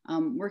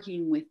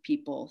working with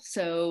people.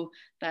 So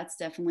that's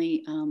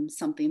definitely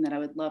something that I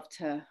would love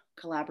to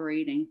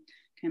collaborate and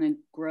kind of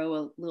grow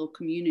a little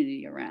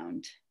community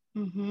around.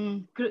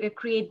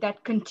 Create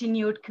that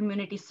continued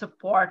community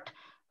support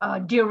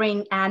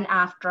during and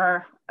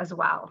after as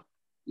well.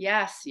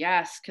 Yes.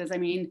 Because I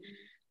mean,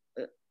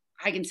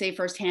 I can say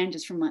firsthand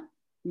just from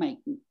my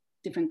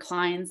different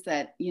clients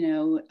that,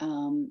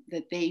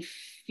 that they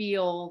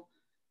feel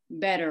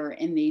better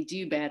and they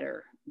do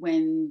better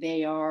when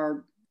they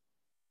are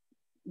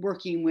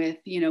working with,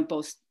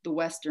 both the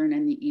Western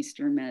and the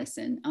Eastern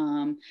medicine.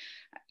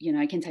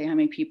 I can tell you how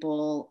many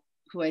people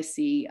who I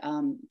see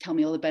tell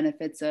me all the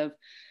benefits of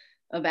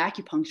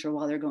acupuncture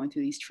while they're going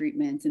through these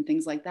treatments and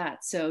things like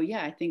that. So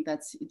yeah, I think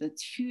that's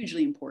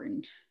hugely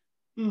important.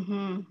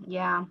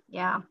 Yeah.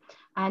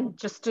 And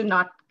just to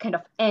not kind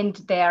of end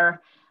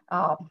their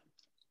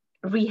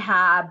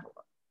rehab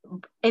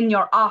in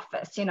your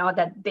office,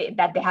 that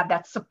they have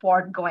that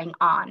support going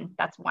on.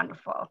 That's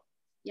wonderful.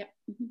 Yep.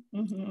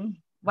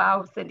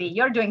 Wow, Cindy,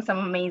 you're doing some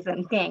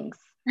amazing things.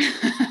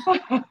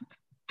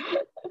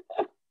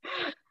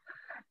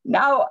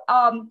 Now,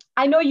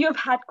 I know you've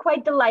had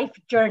quite the life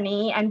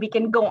journey, and we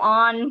can go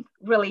on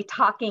really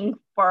talking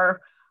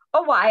for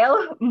a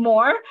while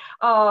more.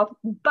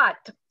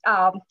 But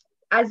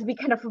as we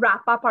kind of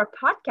wrap up our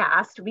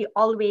podcast, we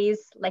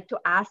always like to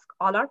ask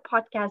all our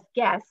podcast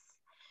guests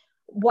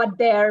what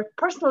their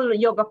personal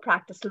yoga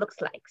practice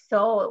looks like.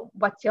 So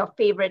what's your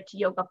favorite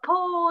yoga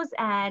pose,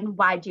 and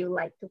why do you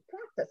like to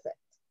practice it?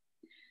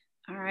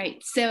 All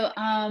right. So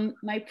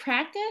my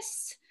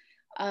practice,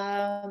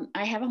 I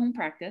have a home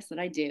practice that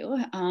I do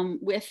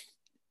with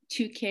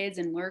 2 kids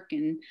and work.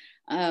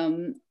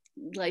 And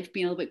life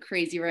being a little bit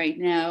crazy right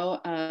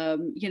now,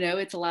 you know,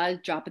 it's a lot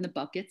of dropping the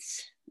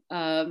buckets.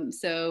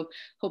 So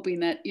hoping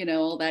that, you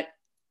know, all that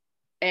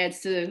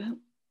adds to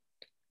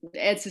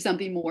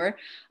something more.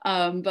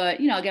 But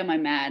you know, I'll get my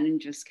mat and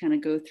just kind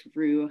of go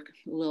through a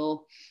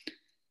little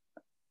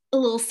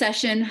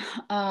session,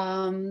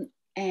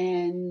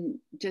 and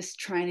just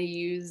trying to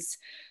use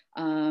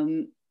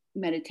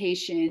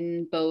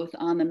meditation both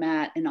on the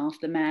mat and off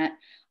the mat,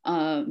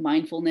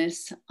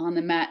 mindfulness on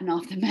the mat and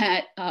off the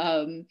mat,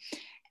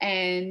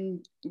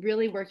 and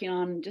really working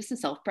on just a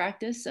self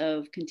practice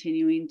of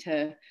continuing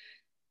to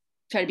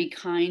try to be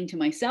kind to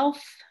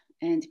myself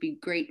and to be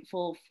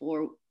grateful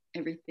for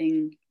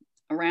everything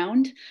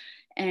around.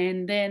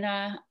 And then,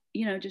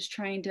 you know, just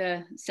trying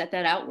to set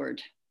that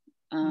outward.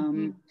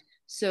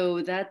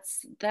 So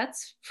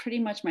that's pretty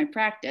much my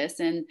practice.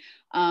 And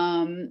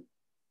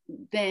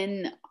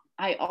then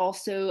I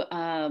also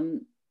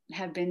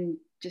have been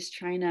just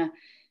trying to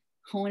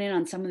hone in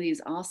on some of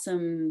these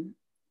awesome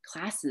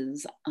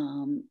classes.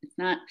 It's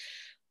not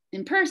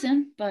in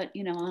person, but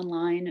you know,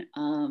 online.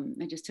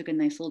 I just took a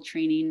nice little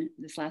training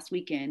this last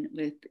weekend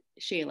with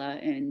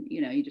Shayla, and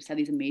you know, you just have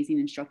these amazing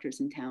instructors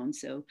in town.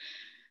 So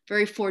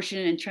very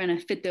fortunate in trying to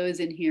fit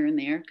those in here and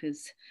there,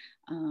 because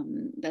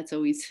that's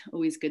always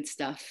good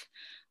stuff.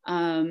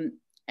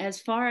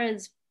 As far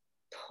as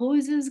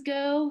poses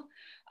go,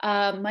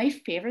 my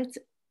favorites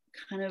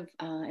kind of,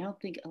 I don't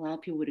think a lot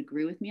of people would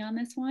agree with me on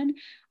this one.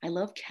 I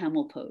love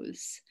camel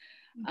pose.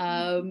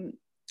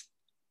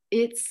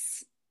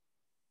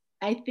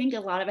 I think a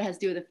lot of it has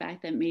to do with the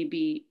fact that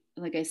maybe,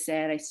 like I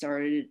said, I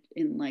started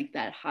in like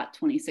that hot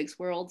 26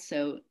 world.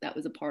 So that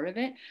was a part of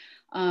it.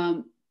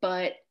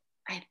 But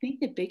I think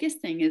the biggest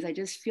thing is I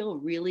just feel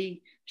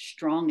really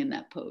strong in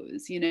that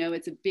pose. You know,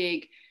 it's a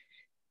big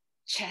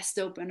chest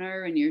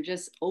opener and you're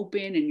just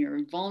open and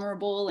you're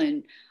vulnerable.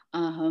 And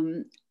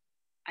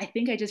I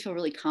think I just feel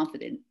really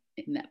confident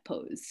in that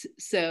pose.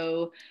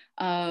 So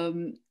I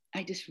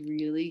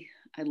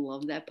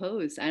love that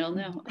pose. I don't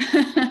know.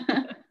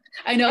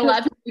 I know a lot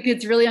of people think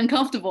it's really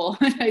uncomfortable.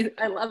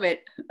 I love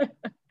it.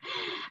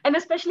 And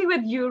especially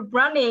with you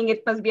running,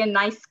 it must be a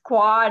nice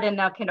quad and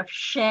a kind of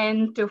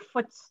shin to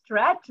foot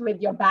stretch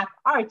with your back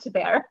arch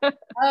there.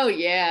 Oh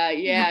yeah.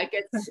 It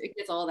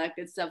gets all that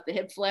good stuff, the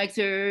hip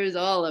flexors,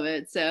 all of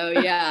it. So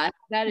yeah,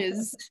 that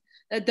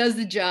does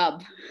the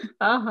job.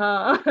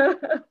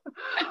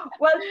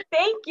 Well,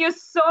 thank you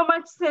so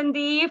much,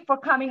 Cindy, for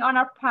coming on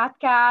our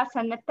podcast.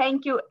 And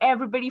thank you,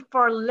 everybody,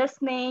 for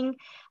listening.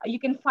 You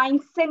can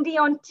find Cindy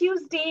on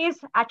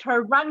Tuesdays at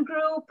her run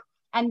group.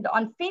 And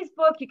on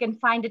Facebook, you can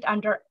find it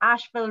under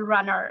Asheville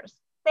Runners.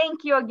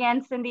 Thank you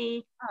again,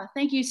 Cindy. Oh,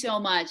 thank you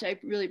so much. I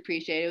really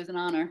appreciate it. It was an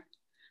honor.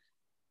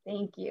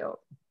 Thank you.